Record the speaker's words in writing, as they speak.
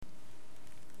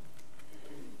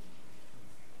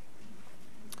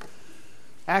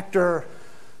Actor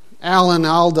Alan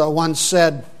Alda once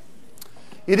said,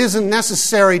 "It isn't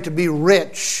necessary to be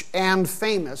rich and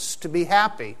famous to be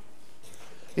happy.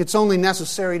 It's only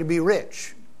necessary to be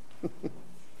rich."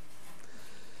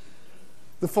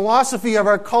 The philosophy of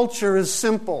our culture is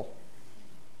simple.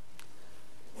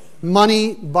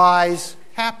 Money buys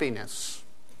happiness.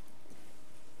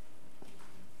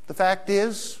 The fact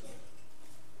is,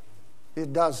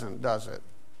 it doesn't, does it?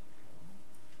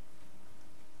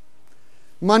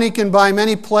 Money can buy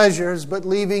many pleasures, but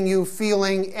leaving you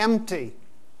feeling empty.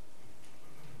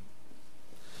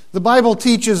 The Bible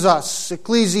teaches us,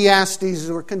 Ecclesiastes,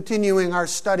 we're continuing our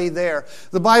study there.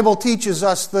 The Bible teaches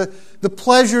us the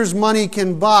pleasures money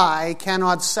can buy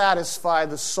cannot satisfy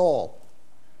the soul,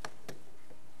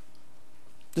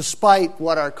 despite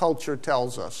what our culture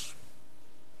tells us.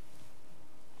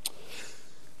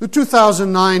 The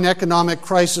 2009 economic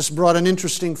crisis brought an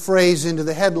interesting phrase into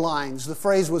the headlines. The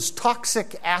phrase was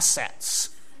toxic assets.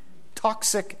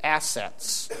 Toxic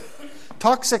assets.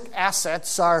 Toxic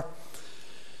assets are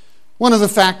one of the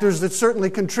factors that certainly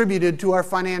contributed to our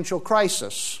financial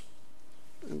crisis.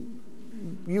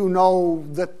 You know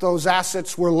that those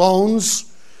assets were loans.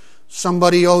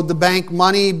 Somebody owed the bank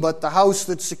money, but the house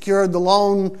that secured the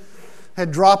loan had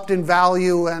dropped in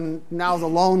value, and now the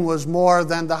loan was more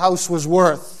than the house was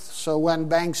worth. So when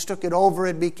banks took it over,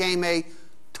 it became a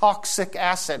toxic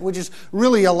asset, which is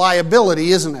really a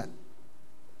liability, isn't it?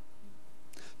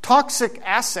 Toxic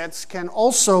assets can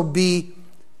also be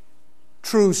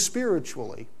true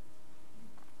spiritually.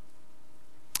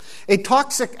 A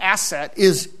toxic asset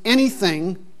is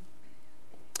anything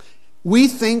we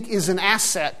think is an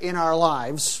asset in our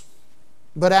lives,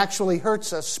 but actually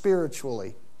hurts us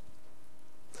spiritually.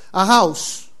 A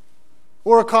house,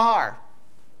 or a car,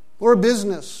 or a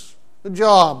business, a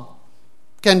job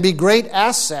can be great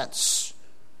assets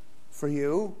for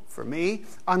you, for me,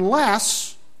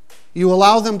 unless you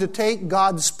allow them to take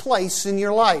God's place in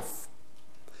your life,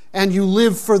 and you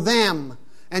live for them,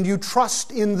 and you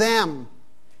trust in them.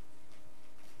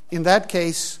 In that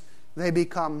case, they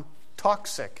become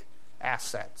toxic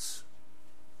assets.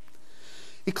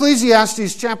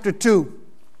 Ecclesiastes chapter 2.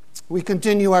 We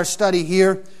continue our study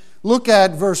here. Look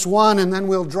at verse 1 and then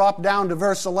we'll drop down to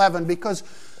verse 11, because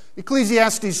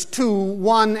Ecclesiastes 2,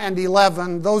 1 and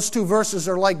 11, those two verses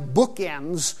are like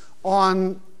bookends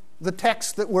on the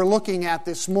text that we're looking at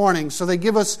this morning. So they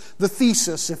give us the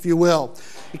thesis, if you will.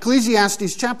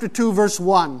 Ecclesiastes chapter 2, verse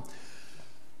 1.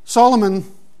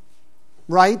 Solomon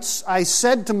writes, "I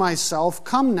said to myself,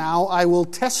 come now, I will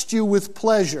test you with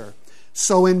pleasure,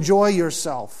 so enjoy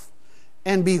yourself.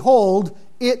 And behold,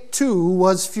 it too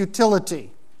was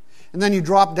futility." And then you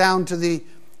drop down to the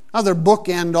other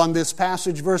bookend on this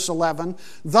passage, verse 11.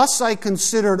 "Thus I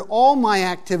considered all my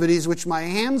activities which my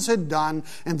hands had done,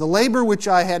 and the labor which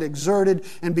I had exerted,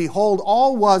 and behold,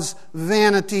 all was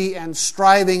vanity and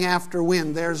striving after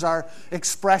wind." There's our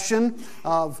expression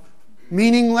of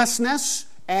meaninglessness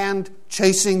and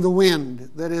chasing the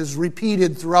wind that is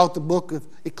repeated throughout the book of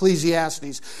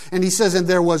Ecclesiastes. And he says, "And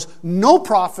there was no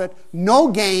profit, no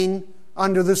gain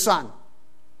under the sun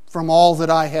from all that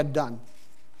I had done."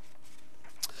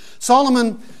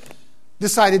 Solomon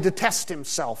decided to test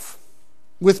himself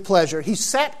with pleasure. He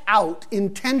set out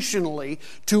intentionally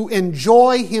to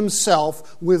enjoy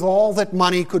himself with all that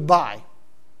money could buy.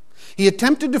 He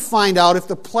attempted to find out if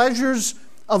the pleasures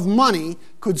of money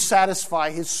could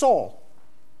satisfy his soul.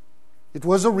 It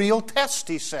was a real test,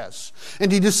 he says.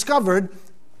 And he discovered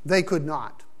they could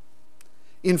not.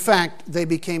 In fact, they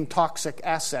became toxic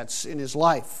assets in his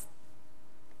life.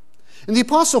 And the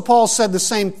Apostle Paul said the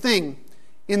same thing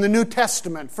in the New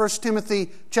Testament. 1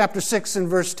 Timothy chapter 6 and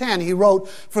verse 10, he wrote,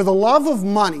 "For the love of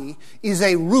money is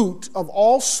a root of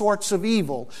all sorts of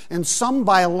evil, and some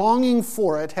by longing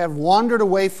for it have wandered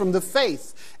away from the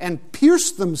faith and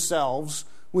pierced themselves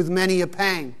with many a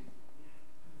pang."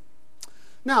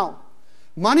 Now,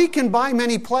 money can buy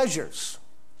many pleasures,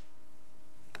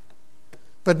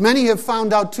 but many have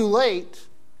found out too late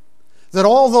that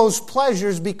all those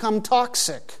pleasures become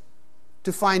toxic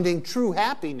to finding true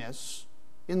happiness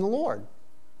in the Lord.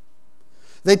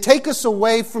 They take us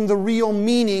away from the real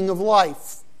meaning of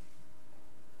life,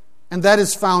 and that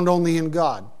is found only in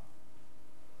God.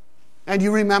 And you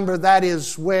remember that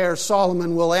is where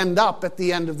Solomon will end up at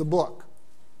the end of the book.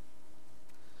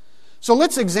 So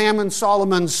let's examine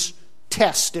Solomon's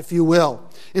test, if you will,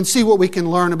 and see what we can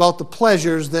learn about the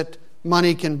pleasures that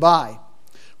money can buy.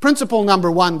 Principle number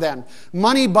 1 then.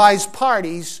 Money buys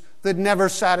parties that never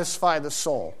satisfy the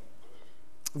soul.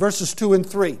 Verses 2 and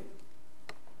 3.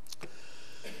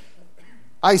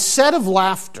 "I said of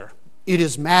laughter, it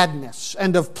is madness.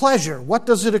 And of pleasure, what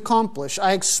does it accomplish?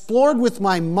 I explored with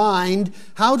my mind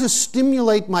how to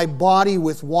stimulate my body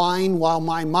with wine while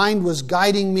my mind was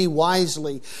guiding me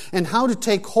wisely, and how to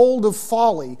take hold of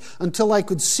folly until I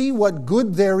could see what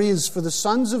good there is for the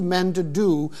sons of men to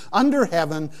do under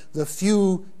heaven the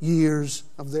few years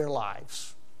of their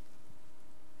lives.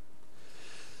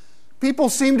 People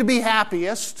seem to be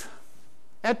happiest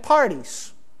at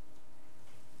parties.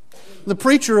 The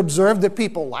preacher observed that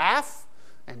people laugh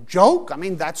and joke. I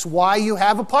mean, that's why you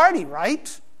have a party,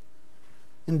 right?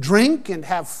 And drink and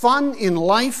have fun in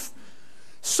life.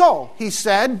 So, he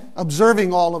said,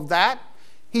 observing all of that,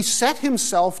 he set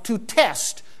himself to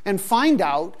test and find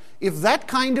out if that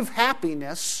kind of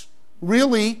happiness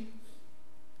really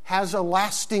has a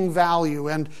lasting value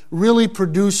and really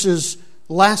produces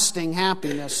lasting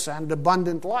happiness and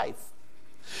abundant life.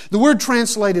 The word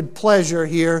translated pleasure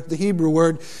here, the Hebrew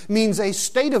word, means a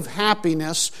state of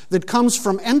happiness that comes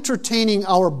from entertaining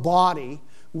our bodies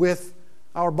with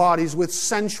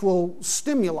sensual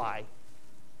stimuli.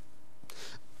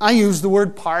 I use the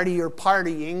word party or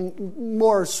partying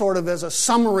more sort of as a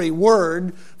summary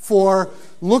word for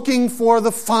looking for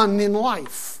the fun in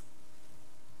life.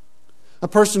 A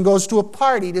person goes to a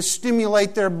party to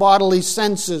stimulate their bodily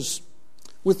senses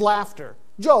with laughter,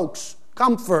 jokes,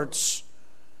 comforts,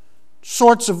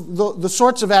 the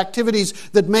sorts of activities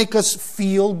that make us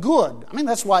feel good. I mean,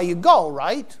 that's why you go,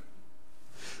 right?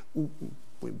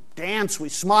 We dance, we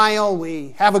smile,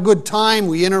 we have a good time,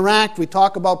 we interact, we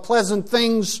talk about pleasant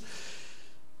things.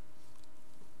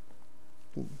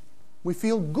 We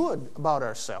feel good about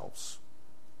ourselves.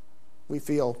 We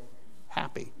feel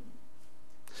happy.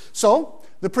 So,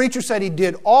 the preacher said he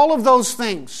did all of those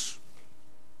things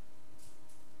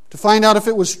to find out if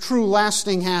it was true,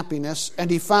 lasting happiness, and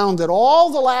he found that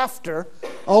all the laughter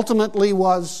ultimately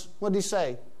was, what did he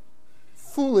say?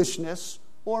 Foolishness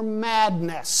or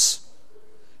madness.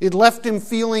 It left him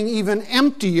feeling even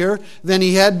emptier than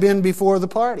he had been before the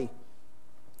party.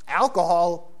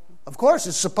 Alcohol, of course,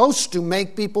 is supposed to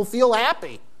make people feel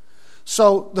happy.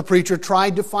 So the preacher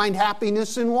tried to find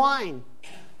happiness in wine.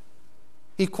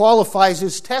 He qualifies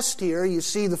his test here. You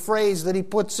see the phrase that he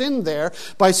puts in there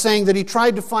by saying that he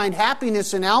tried to find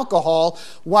happiness in alcohol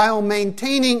while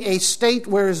maintaining a state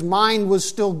where his mind was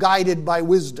still guided by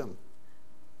wisdom.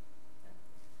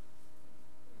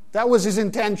 That was his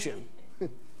intention.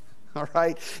 All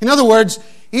right. In other words,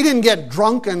 he didn't get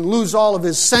drunk and lose all of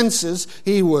his senses.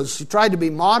 He tried to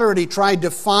be moderate. He tried to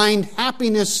find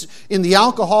happiness in the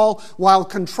alcohol while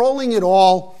controlling it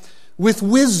all with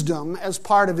wisdom as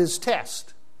part of his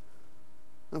test.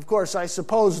 Of course, I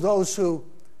suppose those who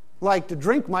like to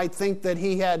drink might think that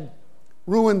he had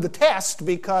ruined the test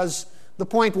because the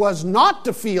point was not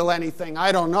to feel anything.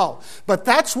 I don't know. But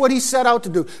that's what he set out to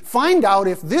do. Find out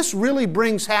if this really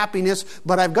brings happiness,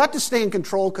 but I've got to stay in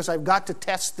control because I've got to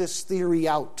test this theory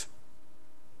out.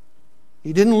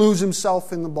 He didn't lose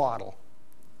himself in the bottle.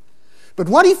 But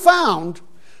what he found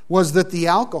was that the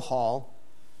alcohol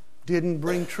didn't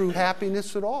bring true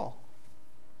happiness at all.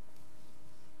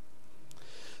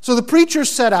 So the preacher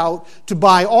set out to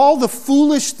buy all the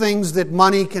foolish things that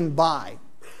money can buy.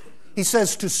 He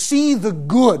says to see the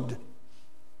good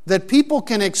that people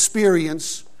can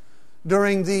experience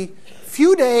during the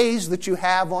few days that you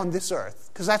have on this earth,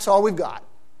 because that's all we've got.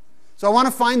 So I want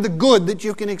to find the good that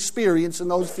you can experience in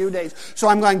those few days. So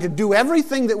I'm going to do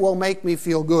everything that will make me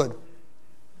feel good.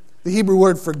 The Hebrew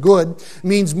word for good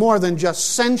means more than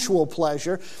just sensual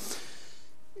pleasure.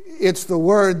 It's the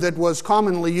word that was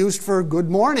commonly used for good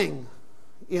morning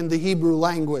in the Hebrew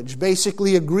language.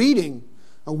 Basically a greeting,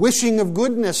 a wishing of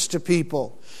goodness to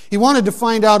people. He wanted to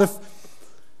find out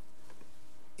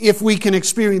if we can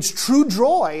experience true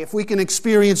joy, if we can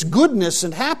experience goodness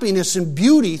and happiness and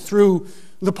beauty through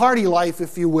the party life,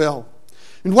 if you will.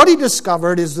 And what he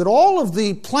discovered is that all of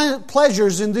the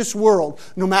pleasures in this world,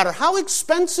 no matter how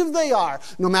expensive they are,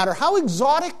 no matter how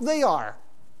exotic they are,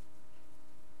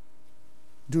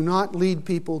 do not lead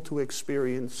people to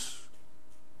experience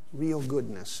real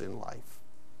goodness in life.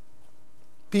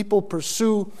 People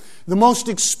pursue the most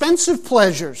expensive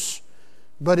pleasures,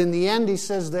 but in the end, he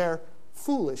says, they're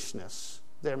foolishness,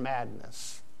 they're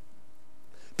madness.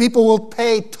 People will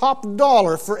pay top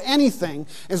dollar for anything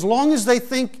as long as they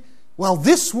think, well,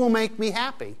 this will make me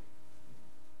happy.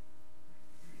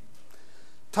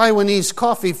 Taiwanese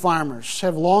coffee farmers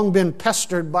have long been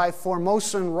pestered by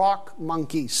Formosan rock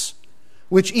monkeys,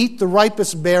 which eat the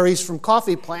ripest berries from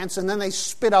coffee plants and then they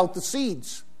spit out the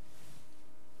seeds.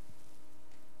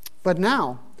 But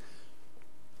now,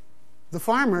 the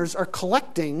farmers are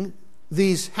collecting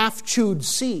these half-chewed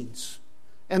seeds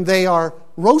and they are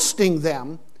roasting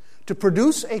them to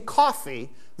produce a coffee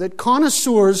that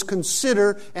connoisseurs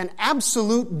consider an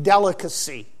absolute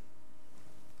delicacy.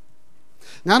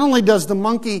 Not only does the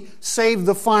monkey save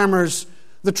the farmers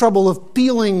the trouble of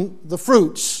peeling the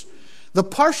fruits, the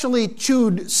partially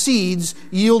chewed seeds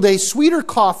yield a sweeter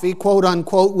coffee, quote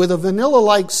unquote, with a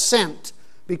vanilla-like scent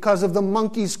because of the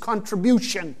monkey's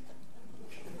contribution.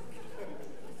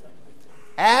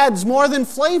 Adds more than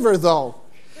flavor, though.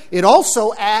 It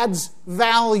also adds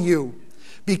value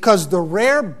because the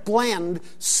rare blend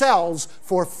sells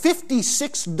for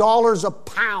 $56 a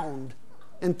pound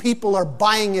and people are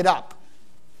buying it up.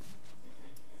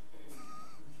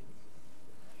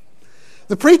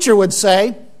 The preacher would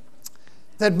say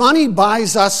that money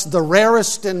buys us the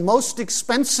rarest and most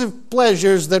expensive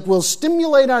pleasures that will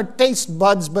stimulate our taste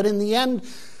buds, but in the end,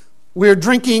 we're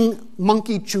drinking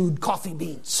monkey-chewed coffee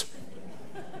beans.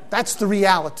 That's the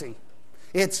reality.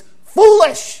 It's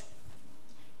foolish.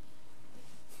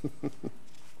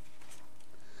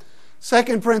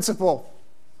 Second principle,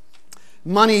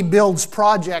 money builds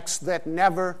projects that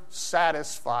never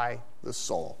satisfy the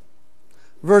soul.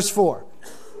 Verse 4.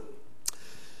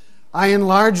 I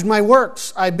enlarged my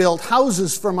works. I built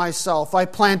houses for myself. I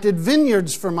planted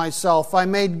vineyards for myself. I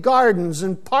made gardens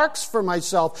and parks for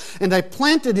myself. And I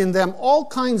planted in them all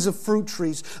kinds of fruit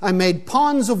trees. I made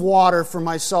ponds of water for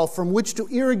myself from which to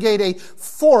irrigate a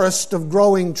forest of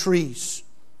growing trees.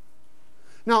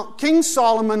 Now, King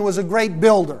Solomon was a great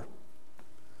builder.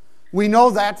 We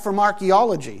know that from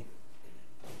archaeology.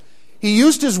 He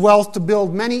used his wealth to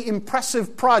build many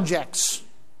impressive projects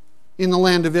in the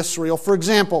land of Israel. For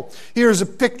example, here's a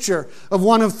picture of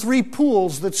one of 3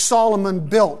 pools that Solomon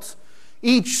built,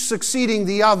 each succeeding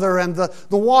the other, and the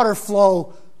water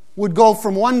flow would go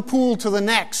from one pool to the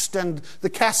next, and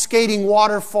the cascading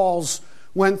waterfalls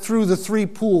went through the 3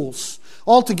 pools.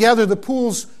 Altogether, the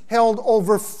pools held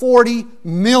over 40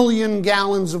 million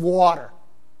gallons of water.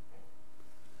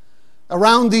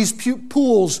 Around these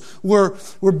pools were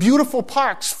beautiful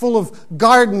parks full of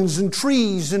gardens and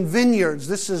trees and vineyards.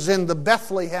 This is in the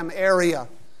Bethlehem area,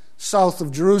 south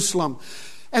of Jerusalem.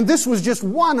 And this was just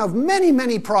one of many,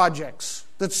 many projects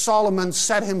that Solomon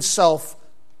set himself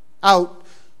out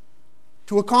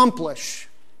to accomplish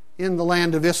in the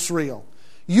land of Israel,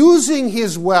 using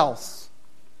his wealth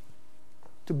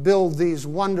to build these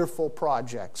wonderful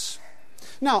projects.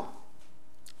 Now,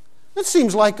 it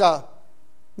seems like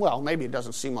maybe it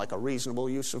doesn't seem like a reasonable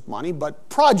use of money, but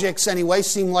projects anyway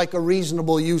seem like a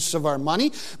reasonable use of our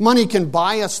money. Money can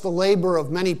buy us the labor of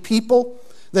many people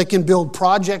that can build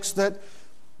projects that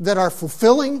are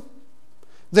fulfilling.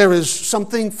 There is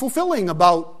something fulfilling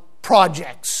about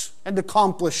projects and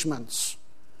accomplishments.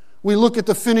 We look at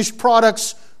the finished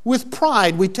products with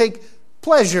pride. We take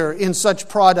pleasure in such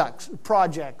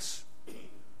projects. I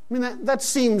mean, that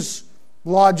seems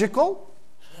logical.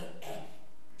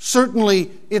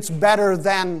 Certainly, it's better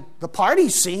than the party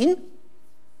scene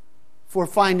for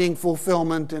finding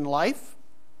fulfillment in life.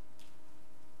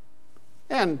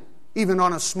 And even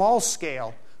on a small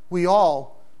scale, we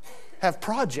all have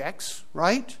projects,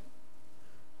 right?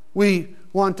 We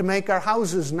want to make our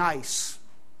houses nice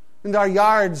and our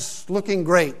yards looking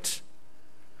great.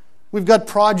 We've got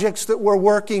projects that we're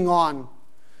working on.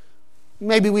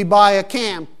 Maybe we buy a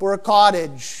camp or a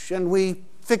cottage and we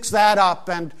fix that up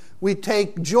and we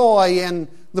take joy in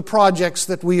the projects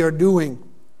that we are doing.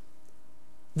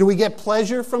 Do we get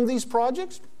pleasure from these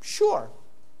projects? Sure.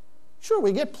 Sure,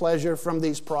 we get pleasure from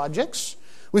these projects.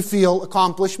 We feel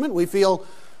accomplishment. We feel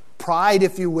pride,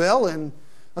 if you will, in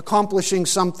accomplishing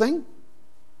something.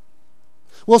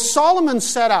 Well, Solomon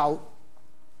set out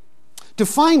to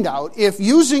find out if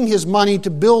using his money to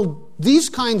build these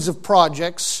kinds of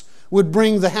projects would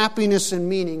bring the happiness and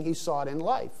meaning he sought in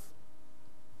life.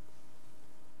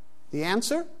 The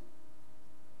answer?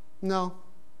 No,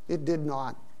 it did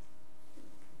not.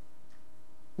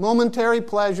 Momentary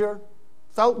pleasure,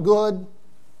 felt good,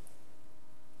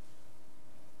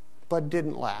 but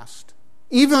didn't last.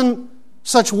 Even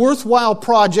such worthwhile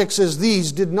projects as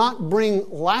these did not bring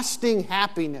lasting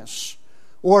happiness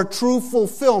or true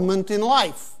fulfillment in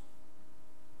life.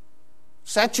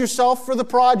 Set yourself for the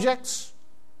projects.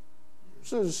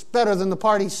 This is better than the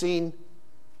party scene,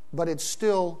 but it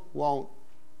still won't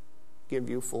give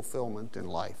you fulfillment in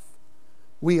life.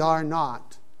 We are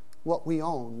not what we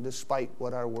own, despite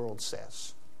what our world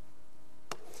says.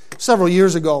 Several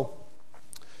years ago,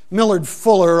 Millard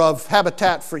Fuller of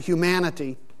Habitat for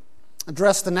Humanity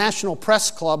addressed the National Press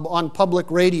Club on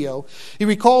public radio. He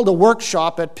recalled a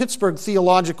workshop at Pittsburgh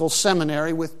Theological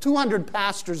Seminary with 200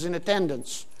 pastors in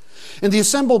attendance. And the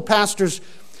assembled pastors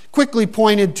quickly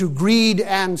pointed to greed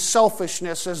and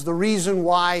selfishness as the reason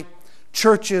why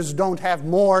churches don't have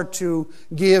more to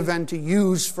give and to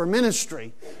use for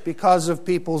ministry because of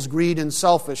people's greed and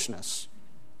selfishness.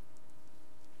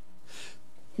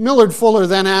 Millard Fuller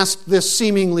then asked this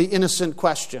seemingly innocent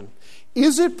question.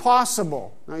 Is it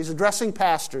possible, now he's addressing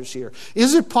pastors here,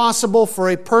 is it possible for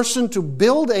a person to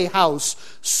build a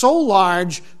house so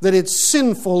large that it's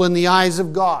sinful in the eyes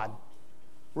of God?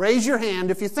 Raise your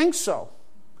hand if you think so.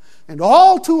 And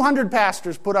all 200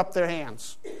 pastors put up their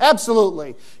hands.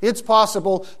 Absolutely. It's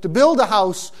possible to build a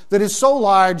house that is so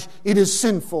large it is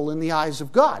sinful in the eyes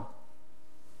of God.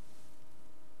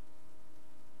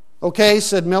 Okay,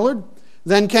 said Millard.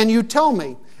 Then can you tell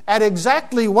me at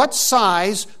exactly what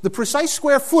size, the precise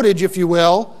square footage, if you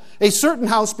will, a certain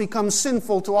house becomes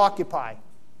sinful to occupy?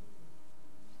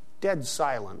 Dead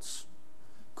silence.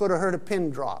 Could have heard a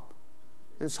pin drop.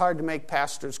 It's hard to make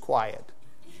pastors quiet.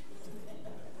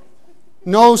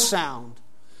 No sound.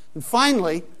 And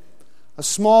finally, a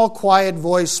small, quiet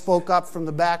voice spoke up from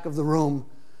the back of the room.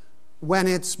 When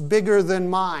it's bigger than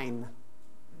mine.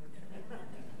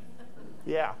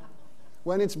 Yeah.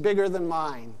 When it's bigger than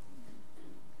mine.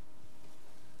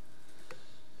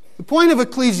 The point of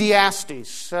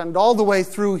Ecclesiastes, and all the way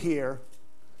through here,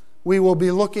 we will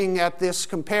be looking at this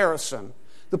comparison.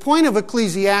 The point of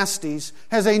Ecclesiastes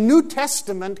has a New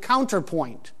Testament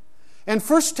counterpoint. And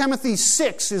 1 Timothy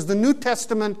 6 is the New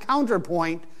Testament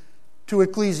counterpoint to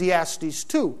Ecclesiastes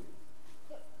 2.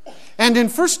 And in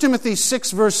 1 Timothy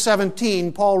 6, verse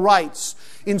 17, Paul writes,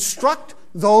 "Instruct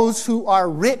those who are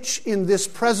rich in this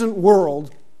present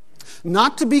world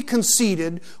not to be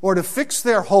conceited or to fix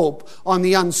their hope on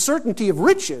the uncertainty of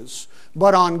riches,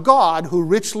 but on God who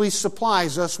richly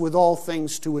supplies us with all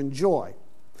things to enjoy."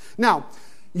 Now,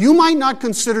 you might not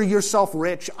consider yourself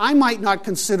rich. I might not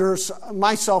consider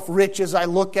myself rich as I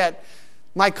look at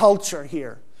my culture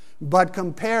here. But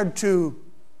compared to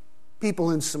people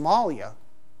in Somalia,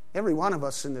 every one of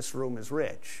us in this room is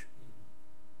rich.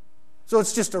 So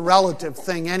it's just a relative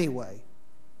thing anyway.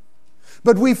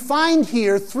 But we find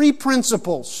here three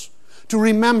principles to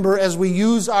remember as we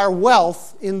use our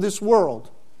wealth in this world.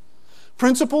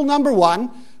 Principle number one,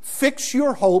 fix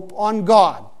your hope on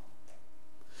God.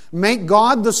 Make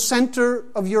God the center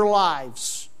of your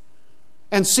lives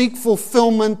and seek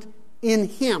fulfillment in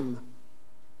Him.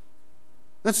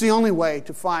 That's the only way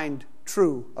to find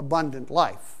true, abundant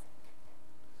life.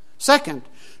 Second,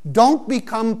 don't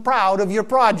become proud of your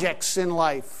projects in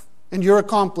life and your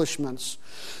accomplishments.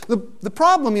 The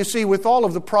problem, you see, with all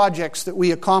of the projects that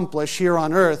we accomplish here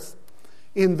on earth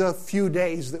in the few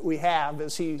days that we have,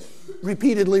 as he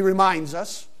repeatedly reminds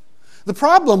us, the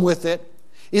problem with it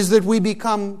is that we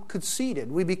become conceited.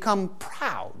 We become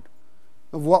proud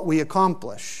of what we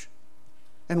accomplish.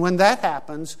 And when that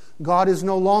happens, God is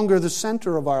no longer the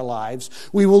center of our lives.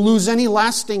 We will lose any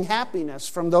lasting happiness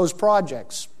from those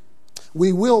projects.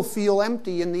 We will feel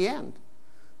empty in the end.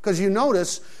 Because you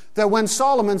notice that when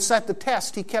Solomon set the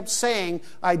test, he kept saying,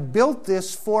 "I built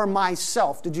this for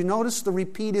myself." Did you notice the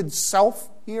repeated self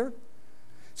here?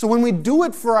 So when we do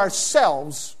it for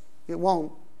ourselves, it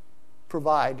won't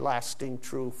provide lasting,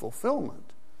 true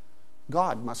fulfillment.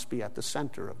 God must be at the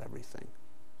center of everything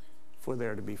for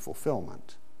there to be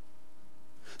fulfillment.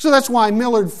 So that's why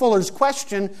Millard Fuller's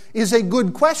question is a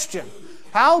good question.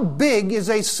 How big is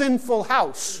a sinful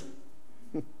house?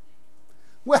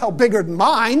 Well, bigger than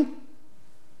mine.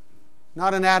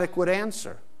 Not an adequate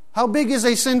answer. How big is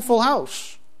a sinful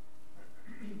house?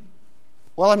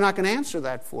 Well, I'm not going to answer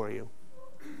that for you.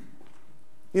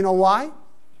 You know why?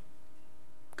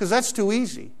 Because that's too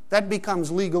easy. That becomes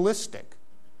legalistic.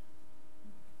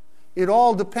 It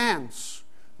all depends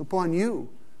upon you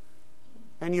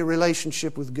and your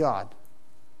relationship with God.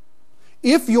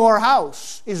 If your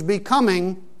house is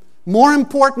becoming more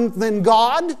important than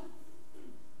God,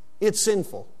 it's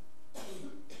sinful.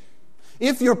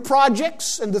 If your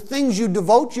projects and the things you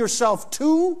devote yourself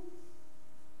to,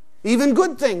 even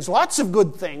good things, lots of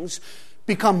good things,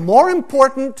 become more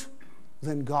important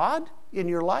than God in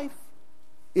your life,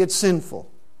 it's sinful.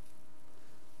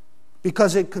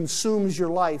 Because it consumes your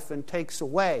life and takes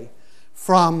away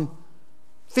from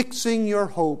fixing your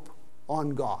hope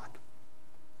on God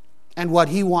and what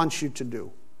He wants you to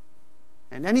do.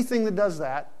 And anything that does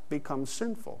that becomes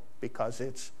sinful because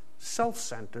it's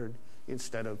self-centered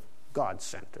instead of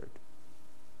God-centered.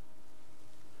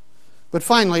 But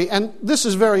finally, and this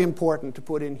is very important to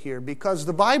put in here because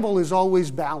the Bible is always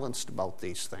balanced about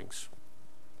these things.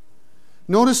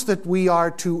 Notice that we are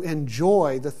to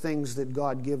enjoy the things that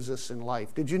God gives us in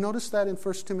life. Did you notice that in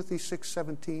 1 Timothy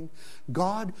 6:17?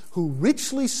 God, who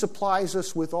richly supplies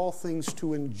us with all things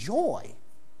to enjoy.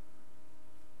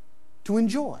 To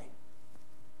enjoy.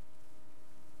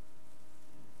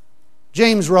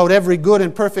 James wrote, every good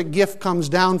and perfect gift comes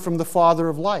down from the Father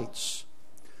of lights.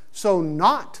 So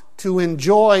not to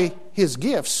enjoy his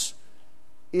gifts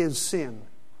is sin,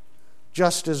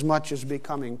 just as much as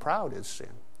becoming proud is sin.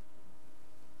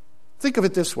 Think of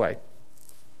it this way.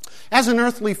 As an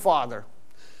earthly father,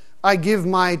 I give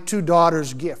my 2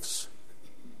 daughters gifts.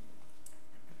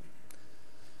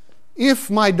 If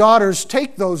my daughters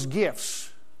take those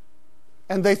gifts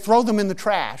and they throw them in the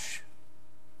trash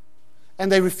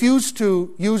and they refuse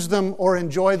to use them or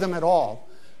enjoy them at all,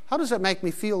 how does that make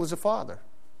me feel as a father?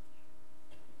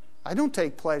 I don't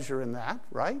take pleasure in that,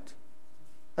 right?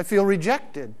 I feel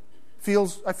rejected.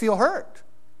 I feel hurt.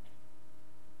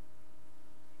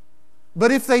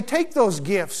 But if they take those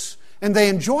gifts and they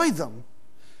enjoy them,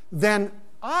 then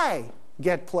I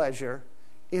get pleasure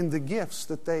in the gifts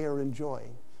that they are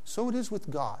enjoying. So it is with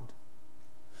God.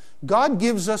 God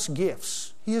gives us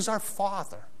gifts. He is our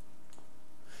Father.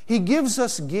 He gives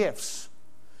us gifts.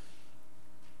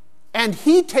 And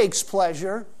He takes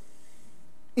pleasure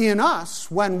in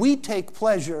us when we take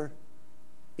pleasure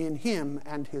in Him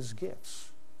and His gifts.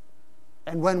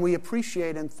 And when we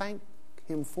appreciate and thank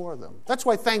Him for them. That's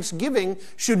why Thanksgiving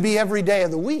should be every day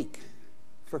of the week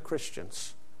for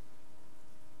Christians.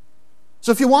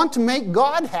 So if you want to make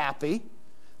God happy,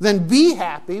 then be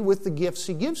happy with the gifts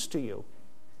He gives to you.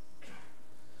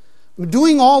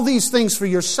 Doing all these things for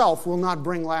yourself will not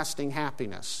bring lasting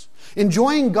happiness.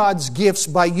 Enjoying God's gifts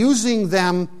by using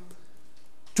them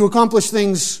to accomplish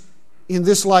things in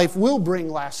this life will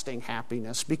bring lasting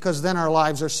happiness, because then our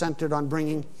lives are centered on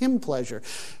bringing Him pleasure.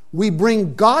 We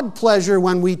bring God pleasure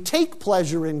when we take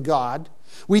pleasure in God.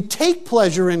 We take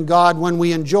pleasure in God when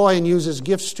we enjoy and use His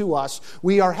gifts to us.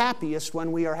 We are happiest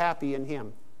when we are happy in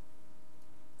Him.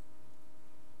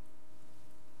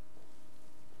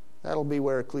 That'll be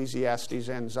where Ecclesiastes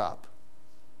ends up.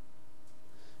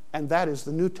 And that is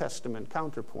the New Testament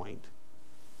counterpoint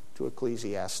to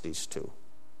Ecclesiastes 2.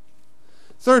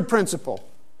 Third principle.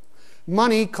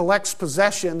 Money collects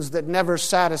possessions that never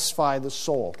satisfy the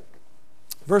soul.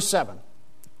 Verse 7.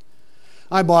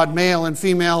 I bought male and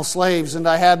female slaves, and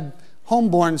I had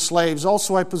homeborn slaves.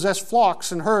 Also I possessed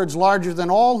flocks and herds larger than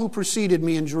all who preceded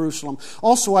me in Jerusalem.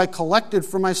 Also I collected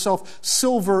for myself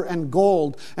silver and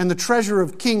gold, and the treasure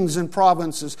of kings and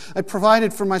provinces. I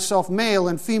provided for myself male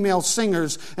and female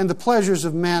singers, and the pleasures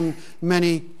of men,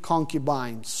 many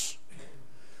concubines.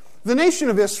 The nation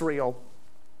of Israel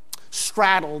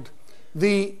straddled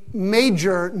the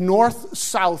major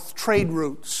north-south trade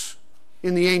routes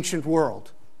in the ancient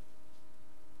world.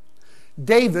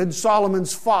 David,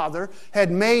 Solomon's father,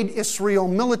 had made Israel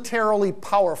militarily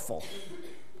powerful.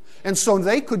 And so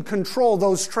they could control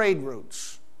those trade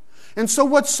routes. And so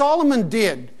what Solomon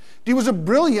did, he was a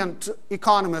brilliant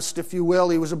economist, if you will.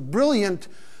 He was a brilliant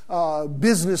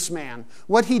businessman.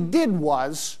 What he did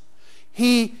was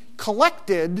he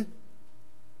collected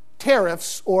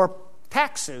tariffs or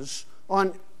taxes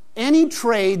on any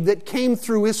trade that came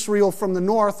through Israel from the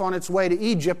north on its way to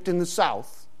Egypt in the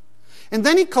south. And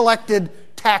then he collected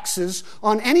taxes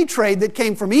on any trade that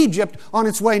came from Egypt on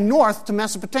its way north to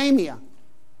Mesopotamia.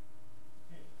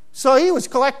 So he was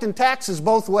collecting taxes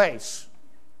both ways.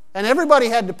 And everybody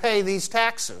had to pay these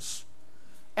taxes.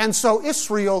 And so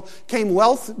Israel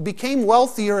became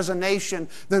wealthier as a nation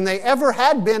than they ever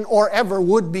had been or ever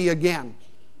would be again,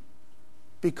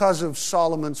 because of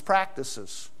Solomon's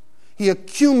practices. He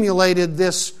accumulated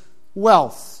this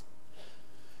wealth.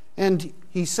 And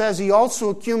he says he also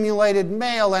accumulated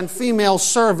male and female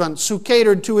servants who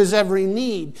catered to his every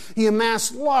need. He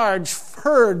amassed large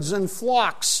herds and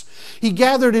flocks. He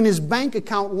gathered in his bank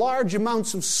account large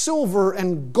amounts of silver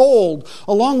and gold,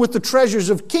 along with the treasures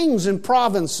of kings and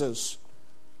provinces.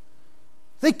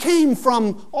 They came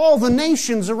from all the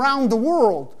nations around the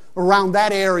world, around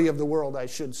that area of the world, I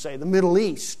should say, the Middle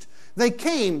East. They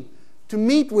came to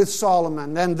meet with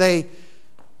Solomon, and they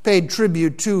paid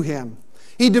tribute to him.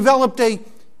 He developed an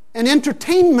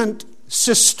entertainment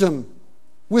system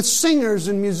with singers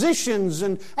and musicians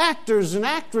and actors and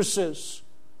actresses,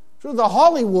 sort of the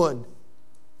Hollywood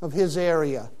of his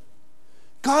area.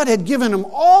 God had given him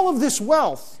all of this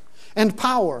wealth and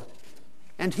power,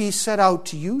 and he set out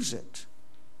to use it.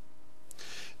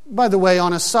 By the way,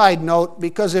 on a side note,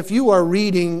 because if you are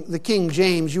reading the King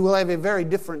James, you will have a very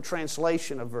different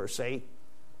translation of verse 8.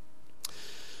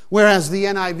 Whereas the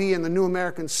NIV and the New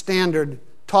American Standard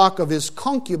talk of his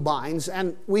concubines,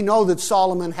 and we know that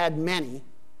Solomon had many,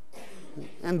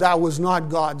 and that was not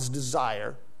God's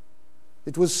desire.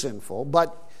 It was sinful,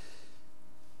 but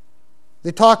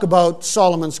they talk about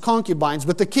Solomon's concubines,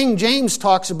 but the King James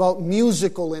talks about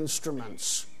musical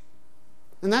instruments.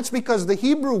 And that's because the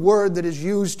Hebrew word that is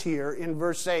used here in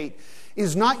verse 8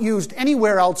 is not used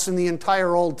anywhere else in the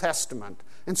entire Old Testament.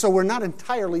 And so we're not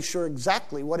entirely sure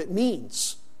exactly what it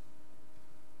means.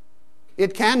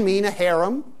 It can mean a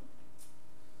harem,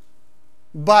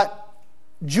 but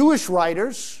Jewish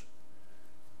writers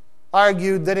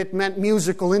argued that it meant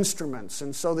musical instruments,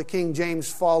 and so the King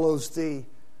James follows the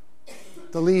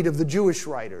lead of the Jewish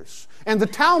writers. And the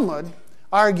Talmud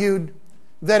argued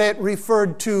that it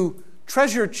referred to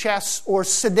treasure chests or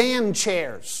sedan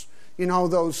chairs. You know,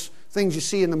 those things you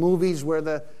see in the movies where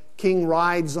the king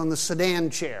rides on the sedan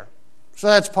chair. So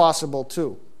that's possible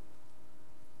too.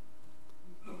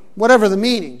 Whatever the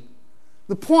meaning,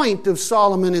 the point of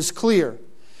Solomon is clear.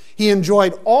 He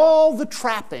enjoyed all the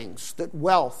trappings that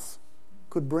wealth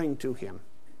could bring to him,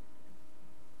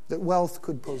 that wealth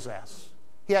could possess.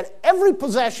 He had every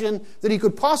possession that he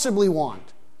could possibly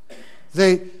want.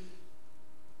 The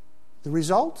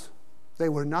result? They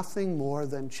were nothing more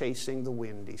than chasing the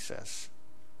wind, he says.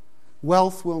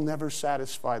 Wealth will never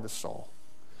satisfy the soul.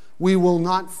 We will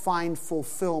not find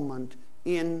fulfillment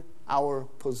in our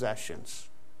possessions.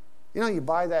 You know, you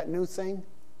buy that new thing,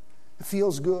 it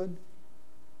feels good.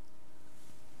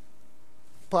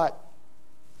 But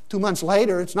 2 months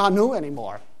later, it's not new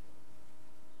anymore.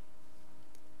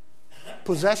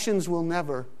 Possessions will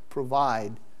never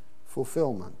provide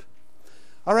fulfillment.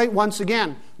 All right, once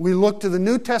again, we look to the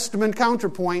New Testament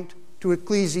counterpoint to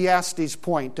Ecclesiastes'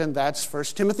 point, and that's 1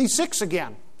 Timothy 6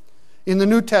 again in the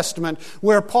New Testament,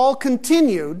 where Paul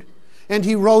continued, and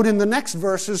he wrote in the next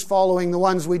verses following the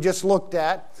ones we just looked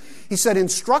at. He said,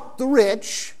 "Instruct the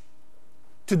rich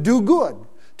to do good,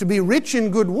 to be rich in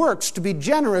good works, to be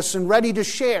generous and ready to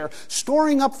share,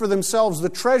 storing up for themselves the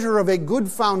treasure of a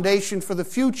good foundation for the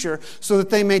future, so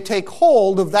that they may take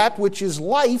hold of that which is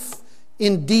life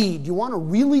indeed." You want to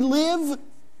really live?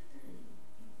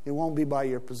 It won't be by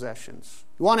your possessions.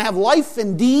 You want to have life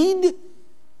indeed?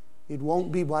 It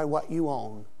won't be by what you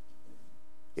own.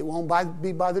 It won't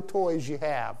be by the toys you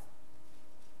have.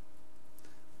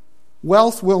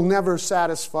 Wealth will never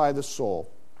satisfy the soul.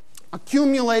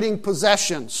 Accumulating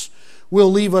possessions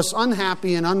will leave us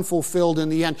unhappy and unfulfilled in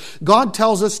the end. God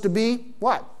tells us to be,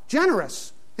 what?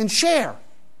 Generous and share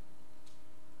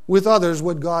with others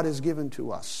what God has given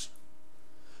to us.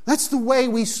 That's the way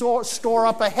we store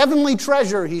up a heavenly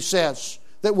treasure, he says,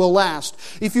 that will last.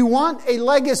 If you want a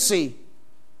legacy,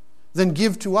 then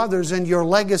give to others, and your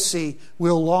legacy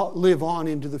will live on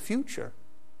into the future.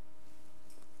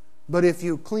 But if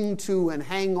you cling to and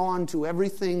hang on to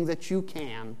everything that you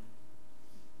can,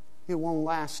 it won't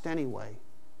last anyway.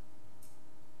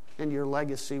 And your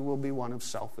legacy will be one of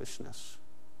selfishness,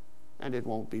 and it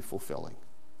won't be fulfilling.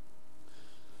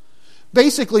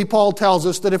 Basically, Paul tells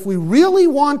us that if we really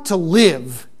want to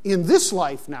live in this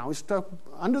life now,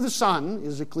 under the sun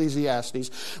is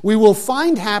Ecclesiastes, we will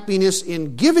find happiness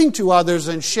in giving to others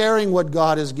and sharing what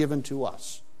God has given to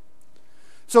us.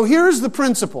 So here's the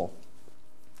principle.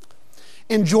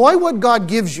 Enjoy what God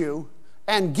gives you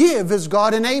and give as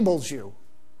God enables you.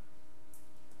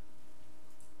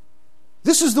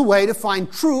 This is the way to find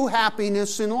true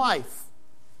happiness in life.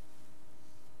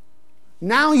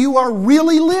 Now you are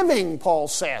really living, Paul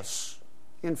says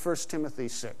in 1 Timothy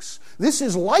 6. This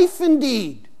is life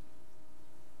indeed.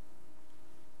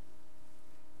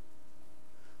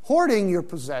 Hoarding your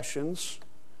possessions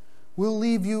will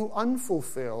leave you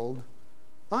unfulfilled,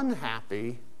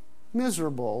 unhappy,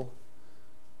 miserable,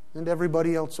 and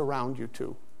everybody else around you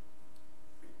too.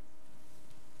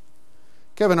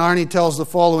 Kevin Arney tells the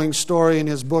following story in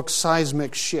his book,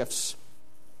 Seismic Shifts.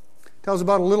 He tells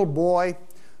about a little boy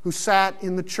who sat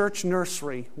in the church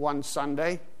nursery one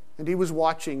Sunday, and he was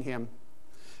watching him.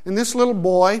 And this little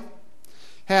boy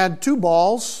had 2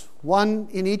 balls, one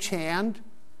in each hand,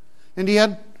 and he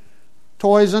had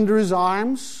toys under his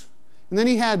arms, and then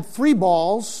he had 3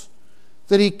 balls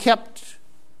that he kept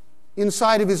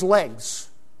inside of his legs,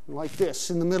 like this,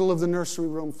 in the middle of the nursery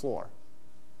room floor.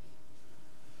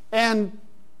 And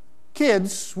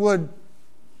kids would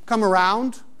come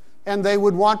around, and they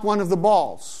would want one of the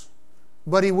balls.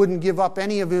 But he wouldn't give up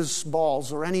any of his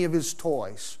balls or any of his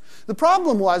toys. The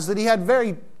problem was that he had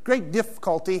very great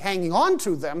difficulty hanging on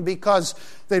to them because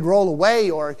they'd roll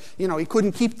away, or, he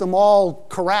couldn't keep them all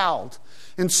corralled.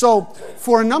 And so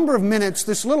for a number of minutes,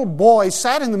 this little boy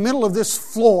sat in the middle of this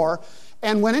floor,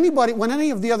 and when any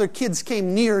of the other kids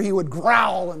came near, he would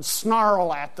growl and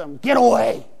snarl at them, "Get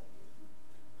away!"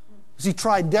 As he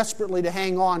tried desperately to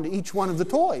hang on to each one of the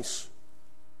toys.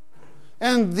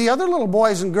 And the other little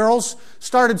boys and girls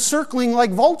started circling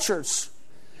like vultures.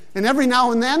 And every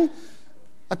now and then,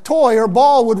 a toy or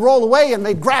ball would roll away and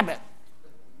they'd grab it.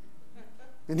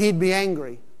 and he'd be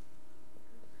angry.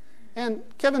 And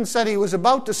Kevin said he was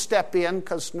about to step in,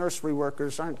 because nursery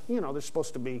workers aren't, they're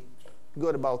supposed to be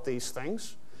good about these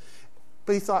things.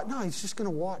 But he thought, no, he's just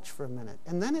going to watch for a minute.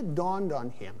 And then it dawned on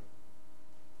him.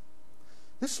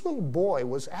 This little boy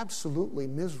was absolutely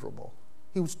miserable.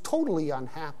 He was totally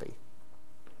unhappy.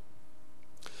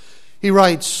 He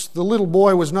writes, the little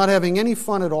boy was not having any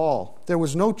fun at all. There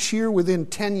was no cheer within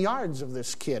 10 yards of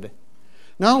this kid.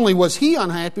 Not only was he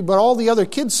unhappy, but all the other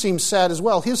kids seemed sad as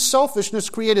well. His selfishness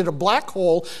created a black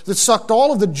hole that sucked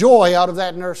all of the joy out of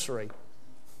that nursery.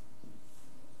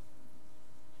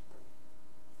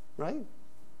 Right?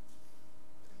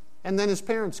 And then his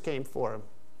parents came for him.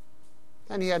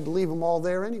 And he had to leave them all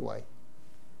there anyway.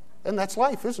 And that's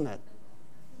life, isn't it?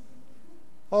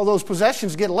 All those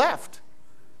possessions get left.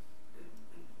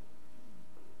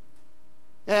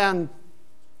 And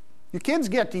your kids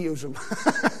get to use them.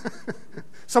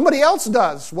 Somebody else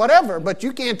does, whatever, but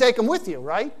you can't take them with you,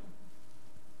 right?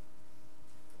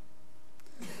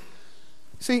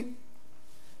 See,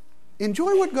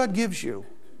 enjoy what God gives you.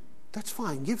 That's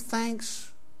fine. Give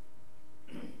thanks.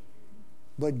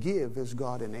 But give as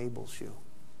God enables you.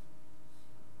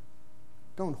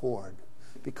 Don't hoard.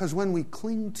 Because when we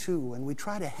cling to and we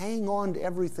try to hang on to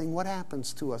everything, what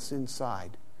happens to us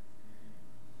inside?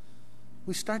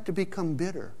 We start to become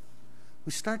bitter.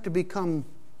 We start to become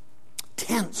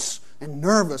tense and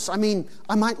nervous. I mean,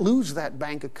 I might lose that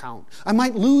bank account. I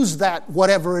might lose that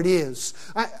whatever it is.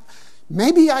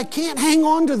 Maybe I can't hang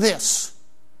on to this.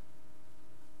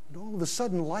 And all of a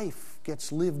sudden, life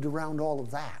gets lived around all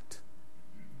of that.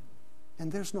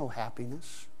 And there's no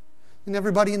happiness. And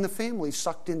everybody in the family is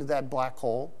sucked into that black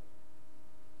hole.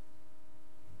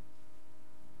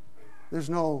 There's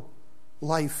no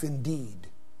life indeed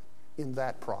in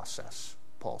that process,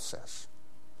 Paul says.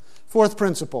 Fourth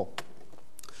principle.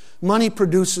 Money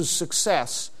produces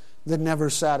success that never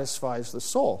satisfies the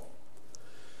soul.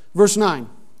 Verse 9.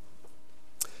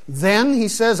 Then, he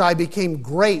says, I became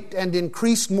great and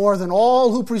increased more than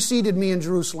all who preceded me in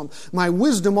Jerusalem. My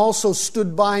wisdom also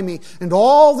stood by me, and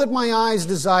all that my eyes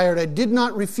desired, I did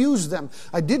not refuse them.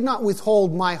 I did not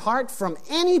withhold my heart from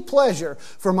any pleasure,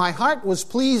 for my heart was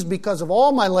pleased because of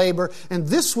all my labor, and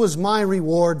this was my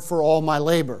reward for all my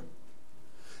labor.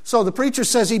 So the preacher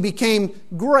says he became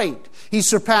great. He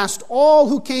surpassed all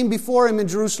who came before him in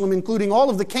Jerusalem, including all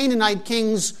of the Canaanite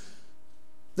kings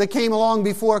that came along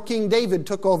before King David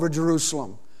took over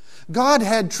Jerusalem. God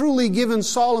had truly given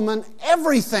Solomon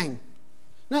everything.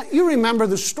 Now, you remember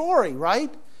the story,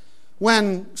 right?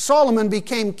 When Solomon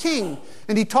became king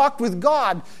and he talked with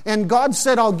God, and God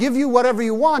said, I'll give you whatever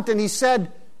you want. And he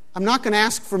said, I'm not going to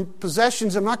ask for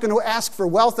possessions. I'm not going to ask for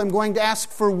wealth. I'm going to ask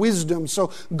for wisdom.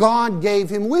 So God gave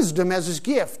him wisdom as his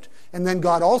gift. And then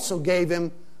God also gave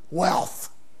him wealth.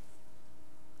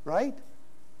 Right?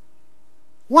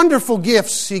 Wonderful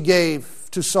gifts he gave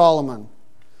to Solomon.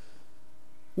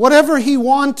 Whatever he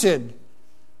wanted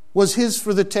was his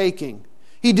for the taking.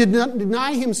 He did not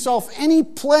deny himself any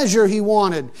pleasure he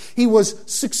wanted. He was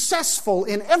successful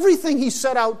in everything he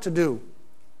set out to do.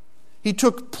 He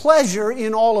took pleasure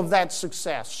in all of that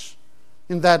success,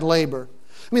 in that labor.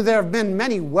 I mean, there have been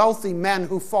many wealthy men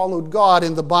who followed God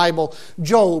in the Bible.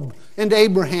 Job and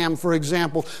Abraham, for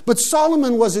example. But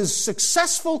Solomon was as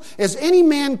successful as any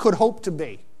man could hope to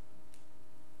be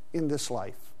in this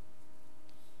life.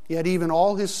 Yet even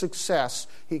all his success,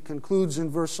 he concludes in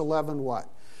verse 11 what?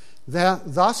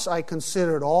 Thus I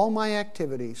considered all my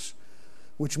activities,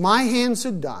 which my hands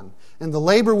had done, and the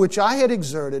labor which I had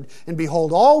exerted, and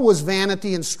behold, all was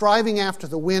vanity and striving after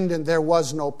the wind, and there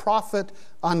was no profit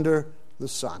under the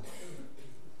sun.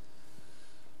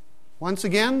 Once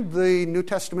again, the New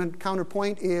Testament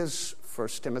counterpoint is 1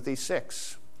 Timothy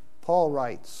 6. Paul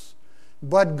writes,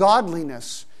 but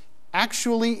godliness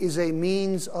actually is a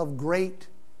means of great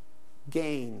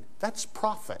gain. That's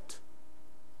profit.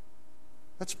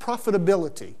 That's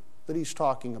profitability that he's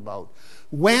talking about.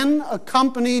 When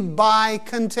accompanied by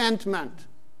contentment.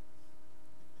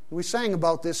 We sang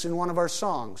about this in one of our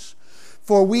songs.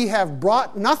 For we have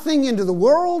brought nothing into the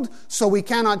world, so we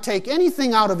cannot take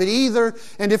anything out of it either.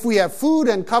 And if we have food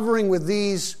and covering with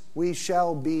these, we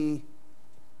shall be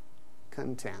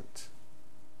content.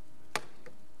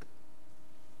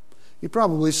 You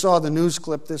probably saw the news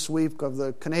clip this week of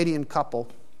the Canadian couple.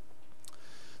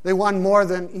 They won more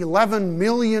than $11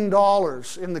 million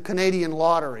in the Canadian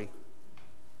lottery.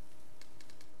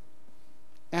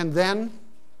 And then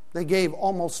they gave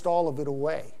almost all of it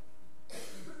away.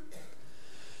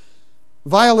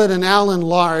 Violet and Alan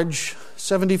Large,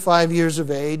 75 years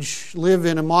of age, live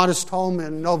in a modest home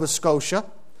in Nova Scotia.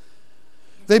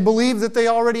 They believe that they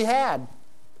already had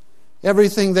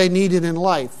everything they needed in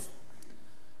life.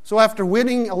 So after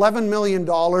winning $11 million,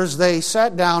 they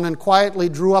sat down and quietly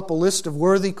drew up a list of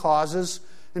worthy causes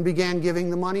and began giving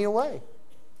the money away.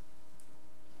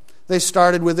 They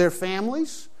started with their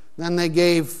families, then they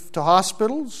gave to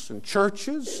hospitals and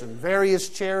churches and various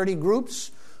charity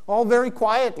groups, all very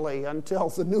quietly until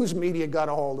the news media got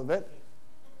a hold of it.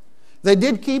 They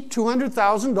did keep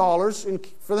 $200,000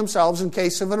 for themselves in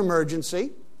case of an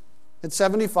emergency. At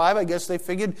 75, I guess they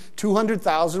figured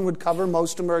 $200,000 would cover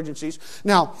most emergencies.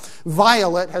 Now,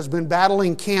 Violet has been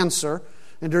battling cancer,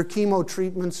 and her chemo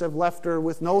treatments have left her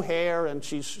with no hair, and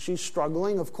she's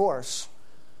struggling, of course.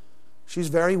 She's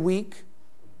very weak,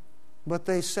 but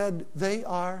they said they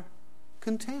are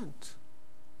content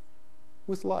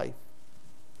with life.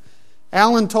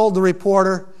 Alan told the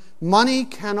reporter, money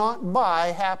cannot buy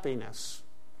happiness.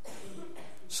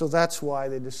 So that's why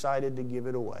they decided to give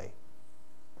it away.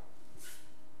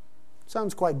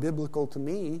 Sounds quite biblical to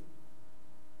me.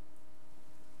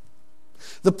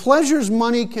 The pleasures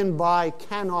money can buy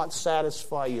cannot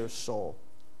satisfy your soul.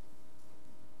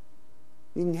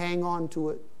 You can hang on to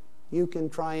it. You can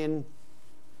try and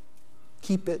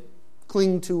keep it,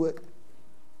 cling to it.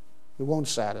 It won't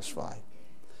satisfy.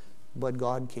 But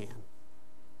God can.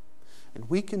 And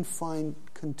we can find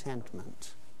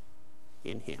contentment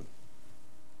in Him.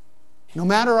 No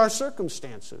matter our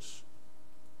circumstances,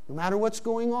 no matter what's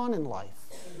going on in life,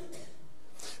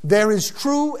 there is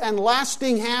true and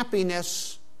lasting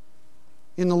happiness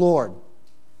in the Lord.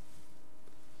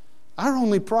 Our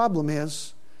only problem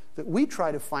is that we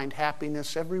try to find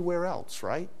happiness everywhere else,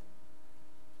 right?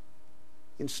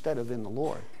 Instead of in the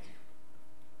Lord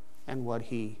and what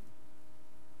He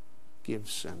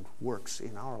gives and works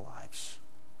in our lives.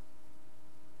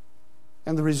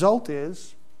 And the result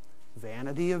is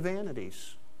vanity of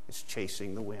vanities. It's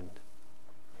chasing the wind.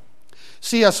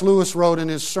 C.S. Lewis wrote in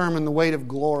his sermon, The Weight of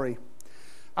Glory,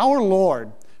 our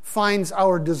Lord finds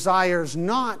our desires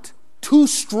not too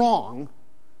strong,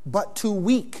 but too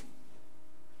weak.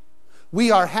 We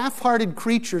are half-hearted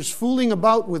creatures fooling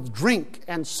about with drink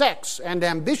and sex and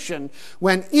ambition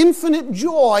when infinite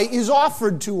joy is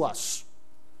offered to us.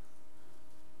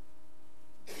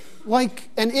 Like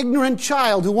an ignorant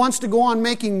child who wants to go on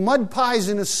making mud pies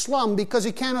in a slum because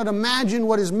he cannot imagine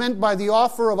what is meant by the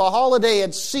offer of a holiday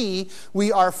at sea,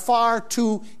 we are far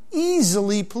too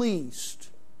easily pleased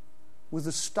with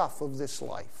the stuff of this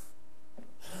life.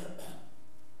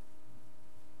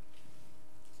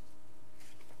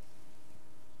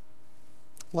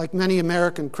 Like many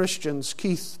American Christians,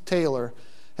 Keith Taylor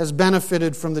has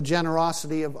benefited from the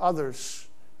generosity of others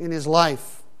in his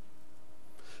life.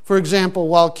 For example,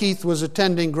 while Keith was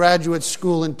attending graduate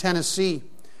school in Tennessee,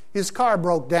 his car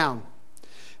broke down,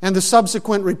 and the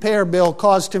subsequent repair bill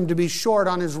caused him to be short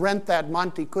on his rent that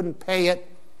month. He couldn't pay it.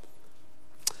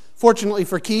 Fortunately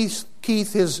for Keith,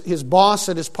 his boss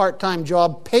at his part-time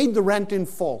job paid the rent in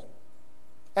full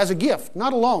as a gift,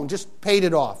 not a loan, just paid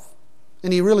it off.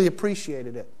 And he really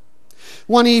appreciated it.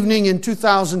 One evening in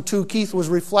 2002, Keith was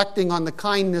reflecting on the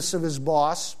kindness of his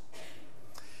boss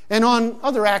and on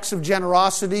other acts of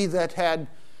generosity that had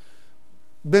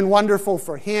been wonderful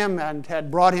for him and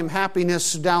had brought him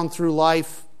happiness down through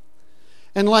life.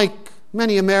 And like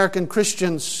many American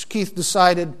Christians, Keith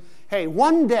decided, hey,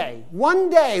 one day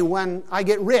when I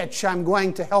get rich, I'm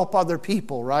going to help other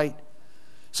people, right?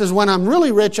 He says, when I'm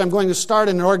really rich, I'm going to start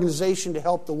an organization to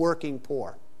help the working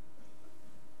poor.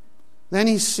 Then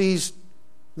he sees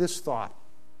this thought.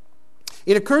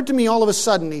 It occurred to me all of a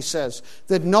sudden, he says,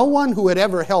 that no one who had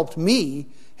ever helped me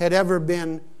had ever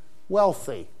been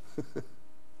wealthy.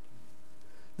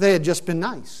 They had just been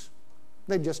nice.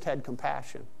 They just had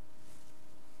compassion.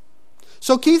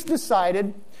 So Keith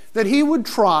decided that he would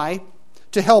try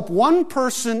to help one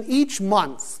person each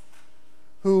month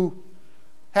who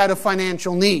had a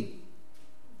financial need.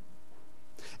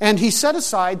 And he set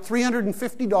aside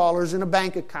 $350 in a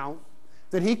bank account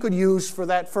that he could use for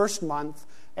that first month,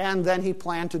 and then he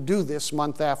planned to do this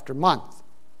month after month.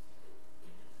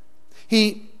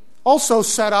 He also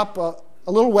set up a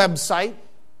little website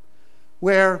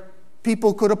where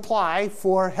people could apply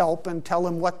for help and tell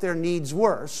him what their needs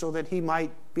were so that he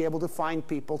might be able to find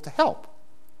people to help.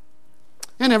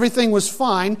 And everything was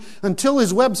fine until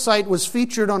his website was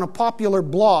featured on a popular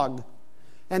blog.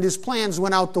 And his plans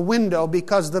went out the window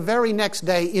because the very next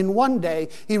day, in one day,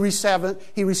 he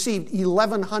received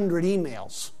 1,100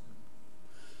 emails.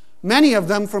 Many of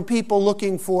them from people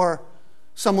looking for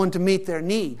someone to meet their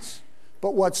needs.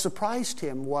 But what surprised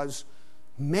him was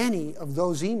many of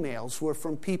those emails were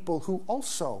from people who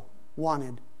also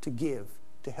wanted to give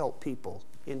to help people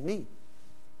in need.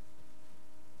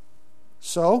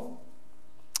 So,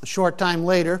 A short time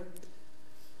later,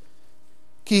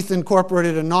 Keith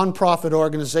incorporated a nonprofit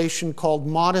organization called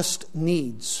Modest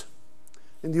Needs.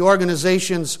 And the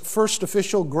organization's first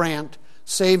official grant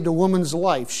saved a woman's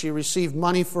life. She received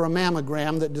money for a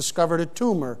mammogram that discovered a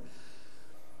tumor.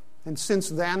 And since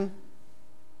then,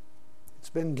 it's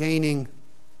been gaining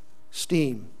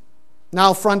steam.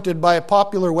 Now fronted by a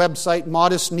popular website,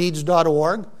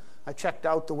 modestneeds.org. I checked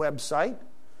out the website.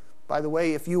 By the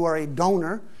way, if you are a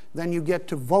donor, then you get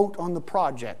to vote on the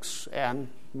projects, and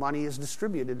money is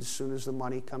distributed as soon as the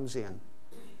money comes in.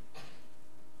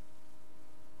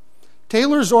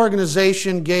 Taylor's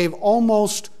organization gave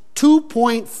almost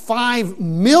 $2.5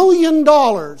 million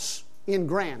in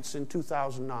grants in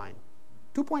 2009.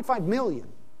 $2.5 million.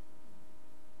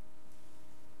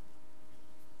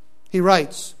 He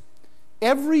writes,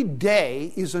 "Every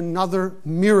day is another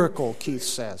miracle," Keith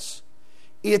says.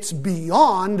 "It's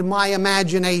beyond my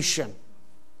imagination."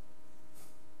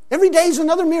 Every day is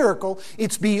another miracle.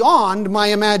 It's beyond my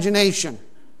imagination.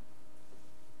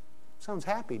 Sounds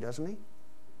happy, doesn't he?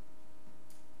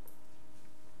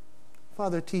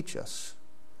 Father, teach us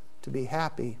to be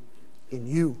happy in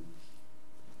you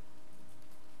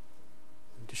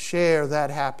and to share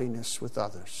that happiness with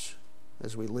others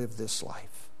as we live this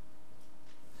life.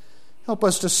 Help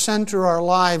us to center our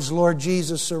lives, Lord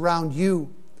Jesus, around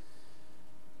you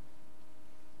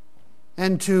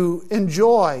and to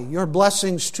enjoy your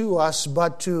blessings to us,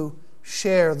 but to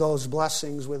share those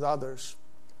blessings with others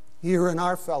here in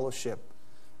our fellowship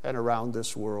and around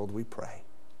this world, we pray.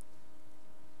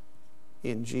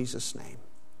 In Jesus' name,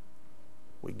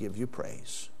 we give you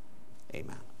praise.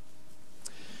 Amen.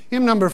 Hymn number